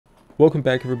Welcome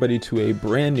back everybody to a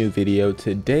brand new video.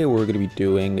 Today what we're going to be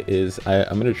doing is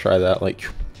I'm going to try that like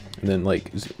and then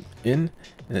like zoom in and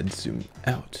then zoom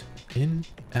out, in,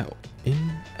 out, in,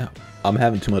 out. I'm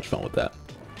having too much fun with that.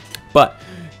 But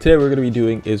today what we're going to be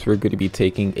doing is we're going to be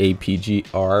taking a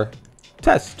PGR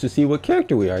test to see what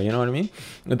character we are, you know what I mean?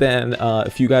 And then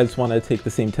if you guys want to take the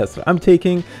same test that I'm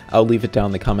taking, I'll leave it down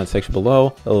in the comment section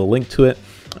below, a little link to it.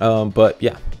 But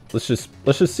yeah, let's just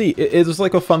see. It was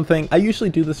like a fun thing. I usually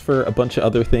do this for a bunch of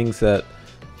other things that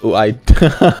I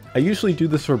usually do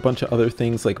this for a bunch of other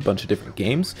things, like a bunch of different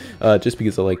games, just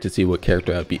because I like to see what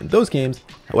character I'd beat in those games.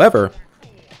 However,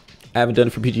 I haven't done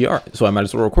it for PGR, so I might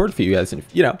as well record for you guys. And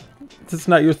if, you know, if it's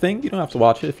not your thing, you don't have to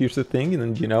watch it. If it's your thing, and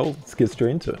then, you know, let's get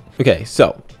straight into it. Okay,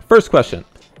 so first question.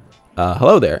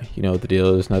 Hello there. You know what the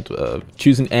deal is. Not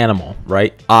choose an animal,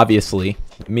 right? Obviously,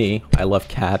 me. I love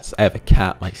cats. I have a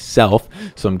cat myself,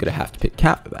 so I'm gonna have to pick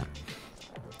cat for that.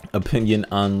 Opinion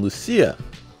on Lucia.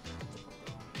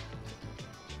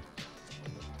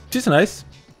 She's nice.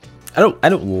 I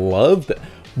don't love that.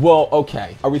 Well,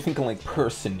 okay. Are we thinking like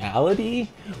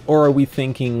personality, or are we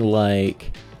thinking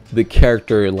like the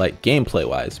character, like gameplay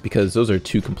wise? Because those are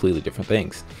two completely different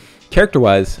things. Character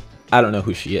wise, I don't know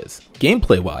who she is.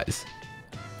 Gameplay wise,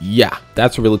 yeah,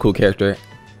 that's a really cool character.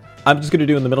 I'm just gonna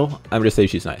do in the middle. I'm gonna say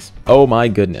she's nice. Oh my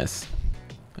goodness.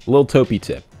 A little Topi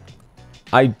tip.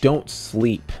 I don't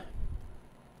sleep.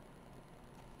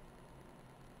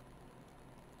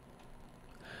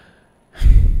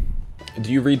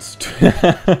 Do you read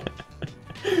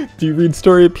do you read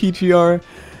story at PGR?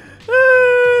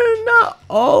 Not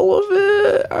all of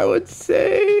it, I would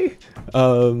say.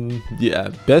 Yeah,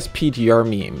 best PGR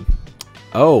meme.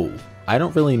 Oh, I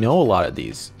don't really know a lot of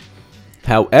these.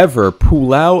 However,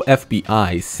 Pulau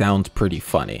FBI sounds pretty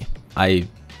funny. I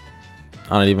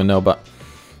don't even know, but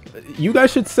you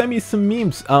guys should send me some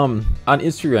memes on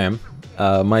Instagram.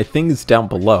 My thing is down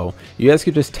below. You guys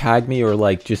could just tag me or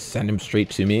like just send them straight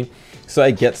to me so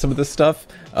I get some of this stuff,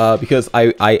 because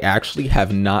I actually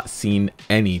have not seen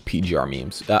any PGR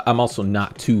memes. I'm also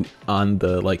not too on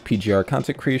the like PGR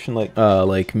content creation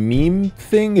like meme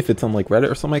thing. If it's on like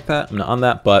Reddit or something like that, I'm not on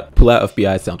that, but Pulau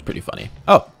FBI sounds pretty funny.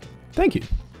 Oh, thank you.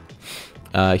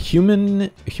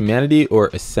 Humanity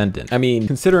or ascendant? I mean,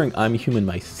 considering I'm human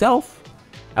myself,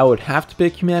 I would have to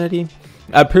pick humanity.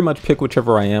 I'd pretty much pick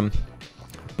whichever I am,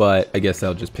 but I guess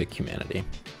I'll just pick humanity.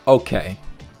 Okay.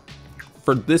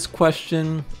 For this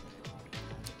question,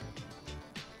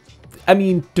 I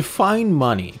mean, define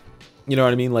money. You know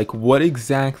what I mean? Like, what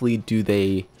exactly do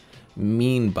they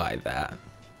mean by that?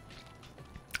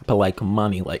 But like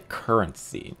money, like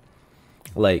currency,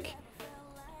 like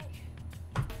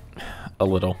a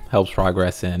little helps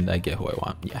progress and I get who I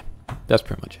want. Yeah, that's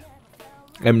pretty much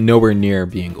it. I'm nowhere near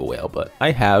being a whale, but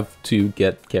I have to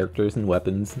get characters and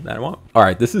weapons that I want. All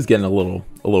right, this is getting a little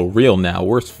real now.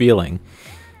 Worst feeling.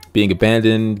 Being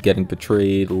abandoned, getting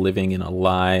betrayed, living in a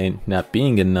lie, not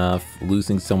being enough,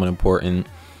 losing someone important,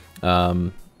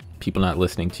 people not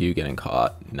listening to you, getting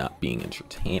caught, not being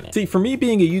entertaining. See, for me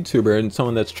being a YouTuber and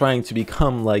someone that's trying to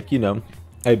become like, you know,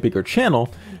 a bigger channel,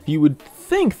 you would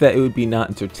think that it would be not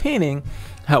entertaining.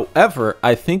 However,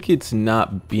 I think it's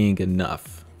not being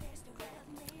enough.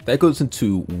 That goes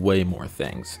into way more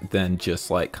things than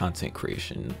just like content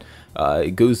creation.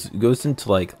 It goes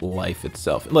into like life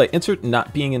itself. Like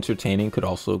not being entertaining could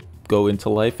also go into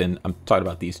life, and I'm talking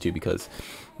about these two because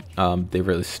they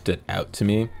really stood out to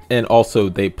me. And also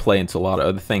they play into a lot of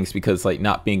other things, because like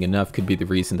not being enough could be the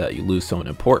reason that you lose someone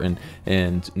important,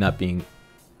 and not being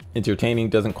entertaining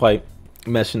doesn't quite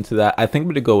mesh into that. I think I'm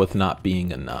gonna go with not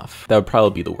being enough. That would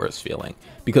probably be the worst feeling,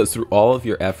 because through all of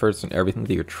your efforts and everything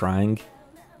that you're trying,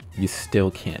 you still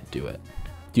can't do it.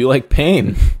 Do you like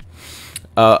pain?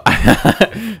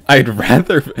 I'd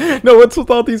rather. No, what's with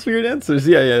all these weird answers?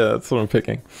 Yeah, that's what I'm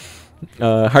picking.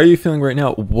 How are you feeling right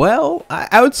now? Well,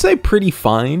 I would say pretty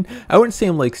fine. I wouldn't say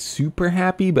I'm like super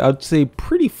happy, but I would say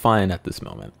pretty fine at this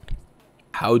moment.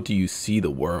 How do you see the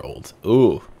world?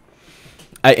 Ooh,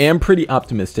 I am pretty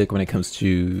optimistic when it comes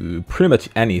to pretty much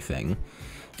anything.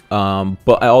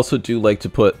 But I also do like to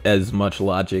put as much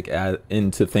logic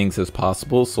into things as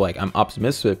possible. So like I'm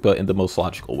optimistic, but in the most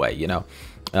logical way, you know,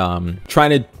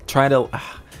 trying to,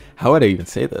 how would I even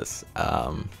say this?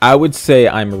 I would say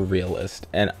I'm a realist,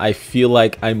 and I feel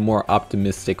like I'm more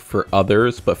optimistic for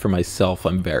others, but for myself,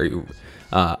 I'm very real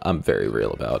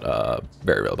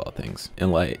about things.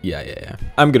 And like, yeah.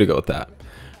 I'm going to go with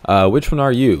that. Which one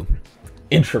are you?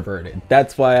 Introverted.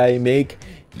 That's why I make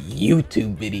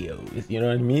YouTube videos, you know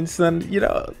what I mean? So then, you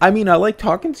know, I mean, I like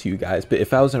talking to you guys, but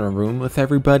if I was in a room with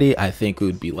everybody, I think it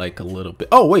would be like a little bit,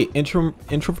 oh wait,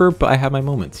 introvert, but I have my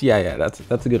moments. Yeah,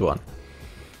 that's a good one.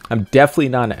 I'm definitely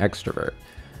not an extrovert.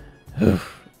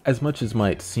 As much as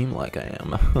might seem like I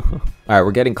am. All right,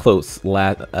 we're getting close.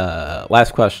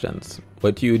 Last questions.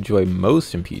 What do you enjoy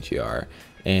most in PGR?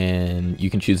 And you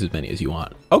can choose as many as you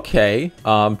want. Okay,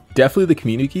 definitely the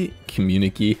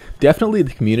community. Definitely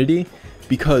the community,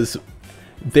 because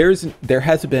there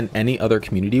hasn't been any other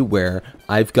community where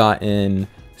I've gotten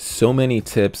so many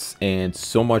tips and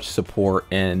so much support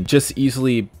and just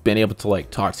easily been able to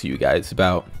like talk to you guys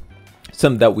about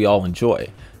something that we all enjoy.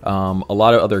 A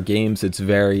lot of other games, it's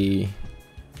very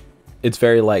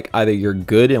like either you're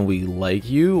good and we like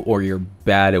you, or you're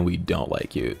bad and we don't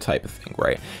like you type of thing,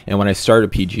 right? And when I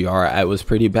started PGR, I was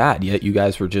pretty bad, yet you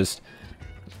guys were just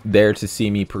there to see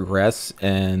me progress.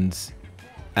 And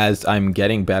as I'm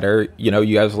getting better, you know,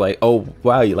 you guys are like, oh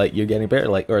wow, you're getting better,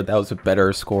 like, or that was a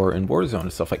better score in Warzone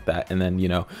and stuff like that. And then, you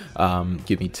know,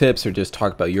 give me tips or just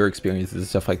talk about your experiences and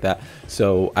stuff like that.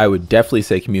 So I would definitely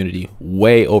say community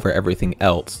way over everything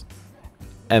else.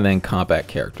 And then combat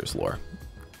characters lore.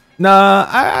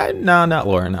 Nah, not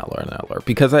lore,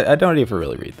 because I don't even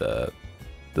really read the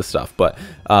stuff, but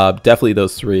definitely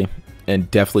those three,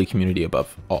 and definitely community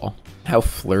above all. How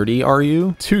flirty are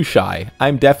you? Too shy.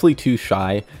 I'm definitely too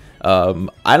shy.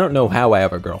 I don't know how I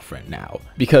have a girlfriend now,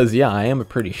 because yeah, I am a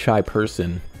pretty shy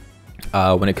person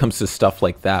when it comes to stuff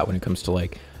like that, when it comes to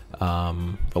like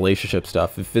relationship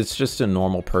stuff. If it's just a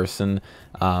normal person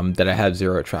that I have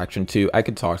zero attraction to, I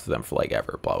could talk to them for like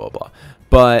ever, blah blah blah.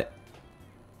 But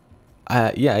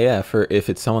yeah, for if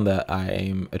it's someone that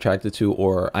I'm attracted to,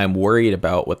 or I'm worried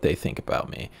about what they think about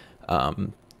me,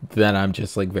 then I'm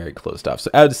just like very closed off. So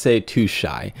I would say too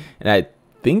shy. And I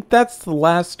think that's the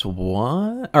last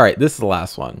one. All right, this is the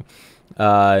last one.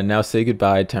 Now say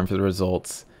goodbye. Time for the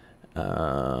results.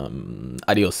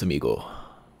 Adios, amigo.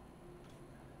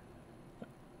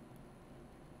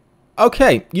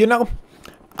 Okay, you know,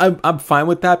 I'm fine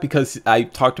with that, because I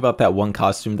talked about that one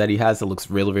costume that he has that looks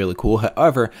really, really cool.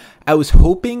 However, I was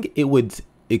hoping it would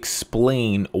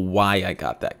explain why I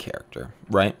got that character,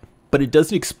 right? But it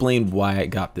doesn't explain why I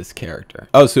got this character.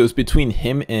 Oh, so it was between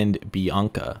him and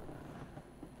Bianca.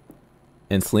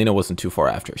 And Selena wasn't too far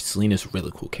after. Selena's a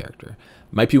really cool character.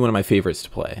 Might be one of my favorites to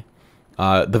play.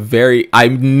 I'm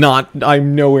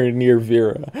nowhere near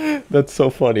Vera. That's so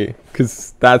funny,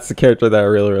 because that's the character that I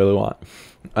really, really want.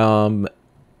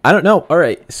 I don't know. All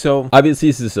right, so obviously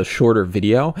this is a shorter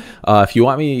video. If you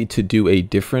want me to do a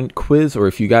different quiz, or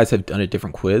if you guys have done a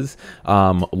different quiz,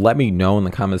 let me know in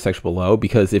the comment section below,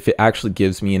 because if it actually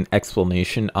gives me an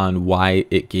explanation on why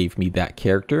it gave me that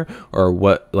character, or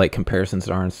what like comparisons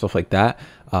are and stuff like that,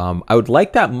 I would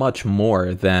like that much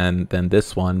more than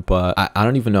this one. But I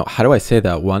don't even know, how do I say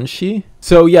that? Wanshi?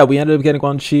 So yeah, we ended up getting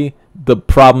Wanshi. The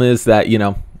problem is that, you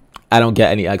know, I don't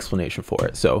get any explanation for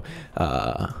it. So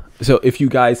so if you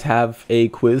guys have a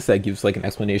quiz that gives like an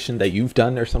explanation that you've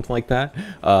done or something like that,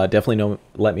 definitely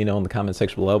let me know in the comment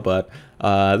section below. But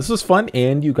this was fun,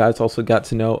 and you guys also got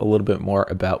to know a little bit more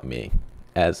about me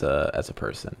as a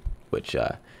person, which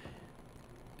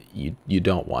you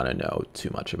don't want to know too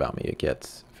much about me. It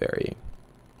gets very,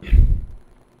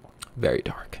 very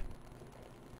dark.